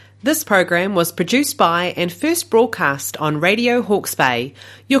This program was produced by and first broadcast on Radio Hawke's Bay,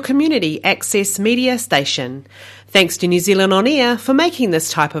 your community access media station. Thanks to New Zealand On Air for making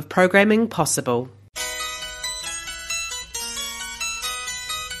this type of programming possible.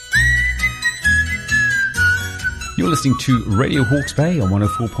 You're listening to Radio Hawke's Bay on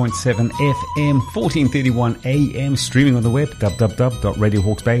 104.7 FM, 1431 AM, streaming on the web,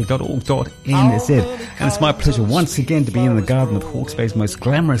 www.radiohawksbay.org.nz. And it's my pleasure once again to be in the garden with Hawke's Bay's most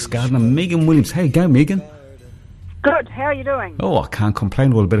glamorous gardener, Megan Williams. How you go, Megan? Good. How are you doing? Oh, I can't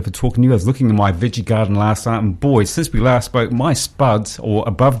complain. Well, a bit of a talking to you. I was looking in my veggie garden last night, and boy, since we last spoke, my spuds, or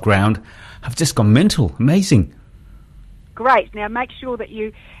above ground, have just gone mental. Amazing. Great. Now make sure that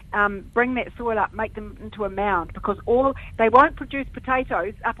you bring that soil up, make them into a mound, because they won't produce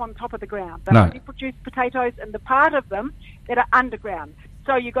potatoes up on top of the ground. They only produce potatoes in the part of them that are underground.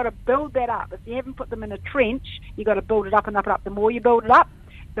 So you've got to build that up. If you haven't put them in a trench, you've got to build it up and up and up. The more you build it up,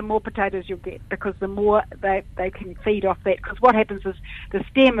 the more potatoes you'll get, because the more they can feed off that. Because what happens is the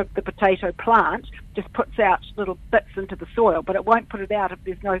stem of the potato plant just puts out little bits into the soil, but it won't put it out if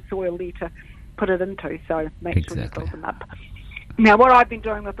there's no soil there to put it into. So make sure you build them up. Now, what I've been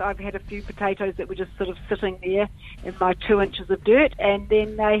doing I've had a few potatoes that were just sort of sitting there in my 2 inches of dirt, and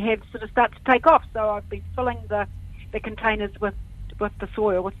then they have sort of started to take off. So I've been filling the containers with the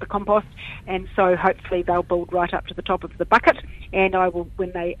soil, with the compost, and so hopefully they'll build right up to the top of the bucket. And I will,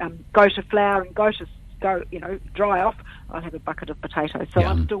 when they go to flower and go dry off, I'll have a bucket of potatoes. So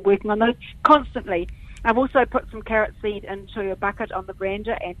I'm still working on those constantly. I've also put some carrot seed into a bucket on the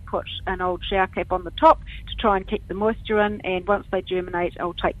veranda and put an old shower cap on the top to try and keep the moisture in, and once they germinate,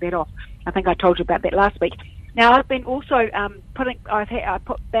 I'll take that off. I think I told you about that last week. Now, I've been also I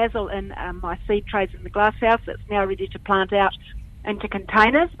put basil in my seed trays in the glass house. It's now ready to plant out into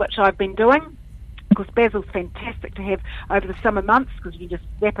containers, which I've been doing, because basil's fantastic to have over the summer months, because you can just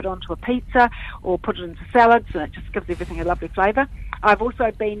wrap it onto a pizza or put it into salads, and it just gives everything a lovely flavour. I bought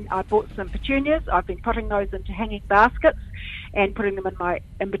some petunias. I've been putting those into hanging baskets and putting them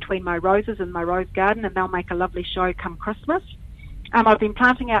in between my roses in my rose garden, and they'll make a lovely show come Christmas. I've been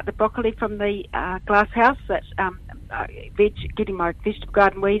planting out the broccoli from the glass house, getting my vegetable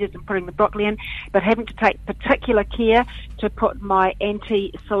garden weeded and putting the broccoli in, but having to take particular care to put my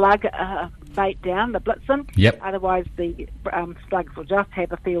anti-slug bait down, the Blitzen. Yep. Otherwise the slugs will just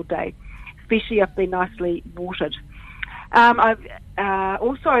have a field day, especially if they're nicely watered.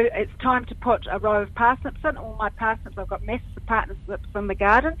 It's time to put a row of parsnips in. All my parsnips, I've got masses of parsnips in the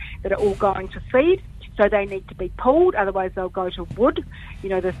garden that are all going to seed, so they need to be pulled, otherwise they'll go to wood.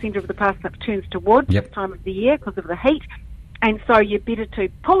 The centre of the parsnip turns to wood this time of the year because of the heat, and so you're better to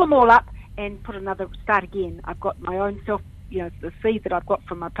pull them all up and start again. I've got my own the seed that I've got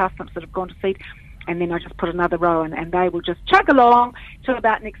from my parsnips that have gone to seed, and then I just put another row in, and they will just chug along till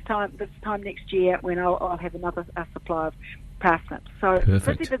about this time next year, when I'll have another supply of parsnips. So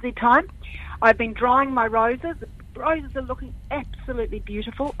busy time. I've been drying my roses. The roses are looking absolutely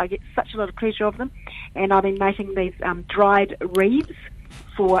beautiful. I get such a lot of pleasure of them, and I've been making these dried wreaths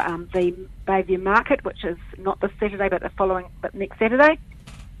for the Bayview Market, which is not this Saturday but next Saturday.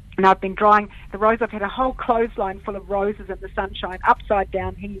 And I've been drying the roses. I've had a whole clothesline full of roses in the sunshine, upside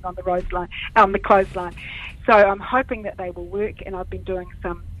down, hanging on the the clothesline. So I'm hoping that they will work, and I've been doing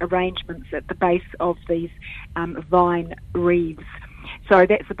some arrangements at the base of these vine wreaths. So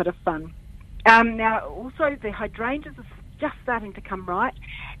that's a bit of fun. Now, also the hydrangeas are just starting to come right,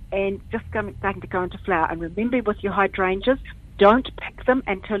 and starting to go into flower. And remember, with your hydrangeas, don't pick them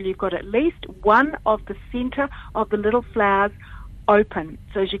until you've got at least one of the centre of the little flowers open,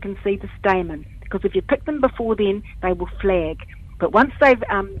 so as you can see the stamen, because if you pick them before then, they will flag. But once they've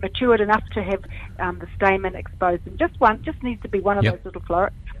matured enough to have the stamen exposed, and just needs to be one of those little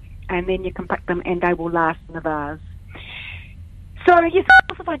florets, and then you can pick them and they will last in a vase. So yes,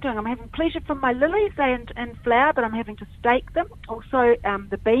 what am I doing? I'm having pleasure from my lilies. They're in flower, but I'm having to stake them. Also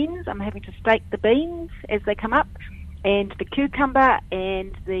the beans, I'm having to stake the beans as they come up, and the cucumber,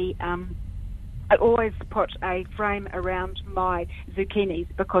 and I always put a frame around my zucchinis,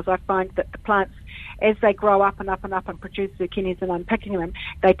 because I find that the plants, as they grow up and up and up and produce zucchinis and I'm picking them,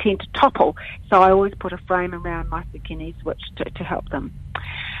 they tend to topple. So I always put a frame around my zucchinis to help them.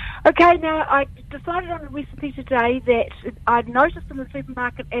 Okay, now I decided on a recipe today that I'd noticed in the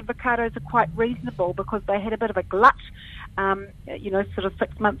supermarket avocados are quite reasonable, because they had a bit of a glut, sort of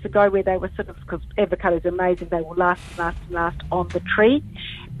 6 months ago, where they were because avocados are amazing, they will last and last and last on the tree.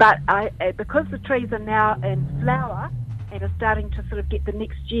 But because the trees are now in flower and are starting to sort of get the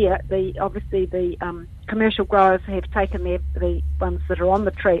next year, the commercial growers have taken the ones that are on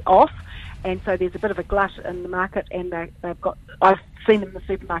the tree off, and so there's a bit of a glut in the market, and I've seen them in the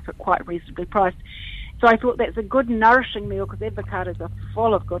supermarket quite reasonably priced. So I thought that's a good nourishing meal, because avocados are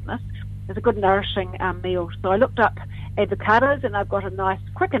full of goodness. It's a good nourishing meal. So I looked up avocados, and I've got a nice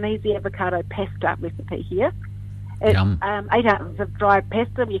quick and easy avocado pasta recipe here. It's 8 ounces of dried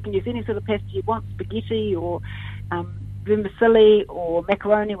pasta. You can use any sort of pasta you want, spaghetti or vermicelli or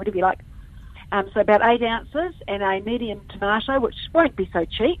macaroni, whatever you like. So about 8 ounces, and a medium tomato, which won't be so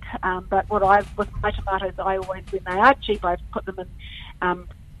cheap. But with my tomatoes, I always, when they are cheap, I put them in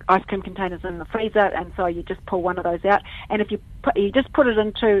ice cream containers in the freezer, and so you just pull one of those out. And if you just put it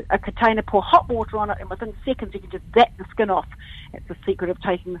into a container, pour hot water on it, and within seconds you can just zap the skin off. It's the secret of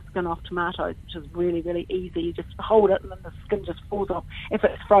taking the skin off tomatoes, which is really, really easy. You just hold it, and then the skin just falls off if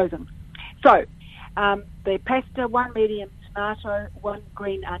it's frozen. So the pasta, 1 medium tomato, 1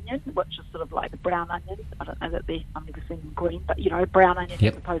 green onion, which is sort of like a brown onion. I don't know that I've never seen them green, but brown onion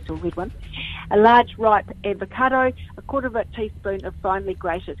as opposed to a red one. A large ripe avocado, 1/4 teaspoon of finely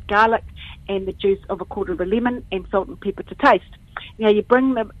grated garlic, and the juice of 1/4 lemon, and salt and pepper to taste. Now you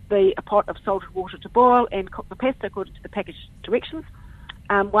bring a pot of salted water to boil and cook the pasta according to the package directions.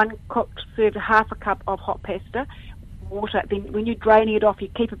 1 cooked served 1/2 cup of hot pasta water. Then when you're draining it off, you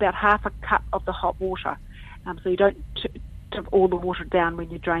keep about 1/2 cup of the hot water, so you don't tip all the water down when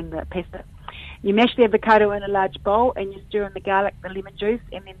you drain the pasta. You mash the avocado in a large bowl, and you stir in the garlic, the lemon juice,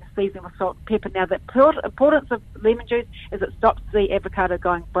 and then the season with salt and pepper. Now the importance of lemon juice is it stops the avocado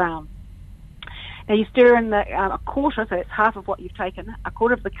going brown. Now you stir in a 1/4, so that's half of what you've taken,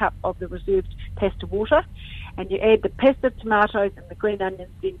 1/4 of the cup of the reserved pasta water, and you add the pasta, tomatoes, and the green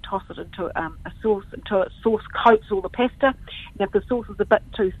onions, then toss it into a sauce until the sauce coats all the pasta. And if the sauce is a bit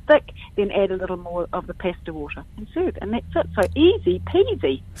too thick, then add a little more of the pasta water and serve. And that's it. So easy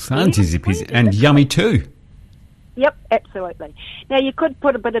peasy. Sounds easy peasy and yummy too. Yep, absolutely. Now you could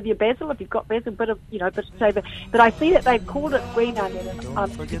put a bit of your basil if you've got basil, bit of flavour. But I see that they've called it green onion,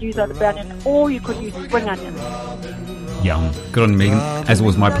 and you could use either brown onion or you could use spring onion. Yum. Good on you, Megan. As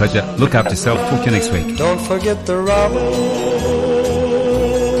always, my pleasure. Look after yourself. Talk to you next week. Don't forget the robin.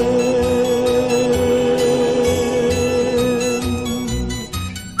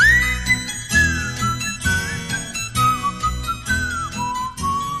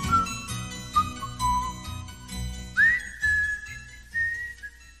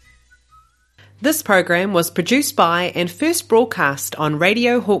 This program was produced by and first broadcast on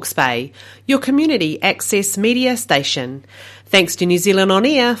Radio Hawke's Bay, your community access media station. Thanks to New Zealand On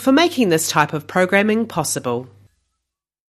Air for making this type of programming possible.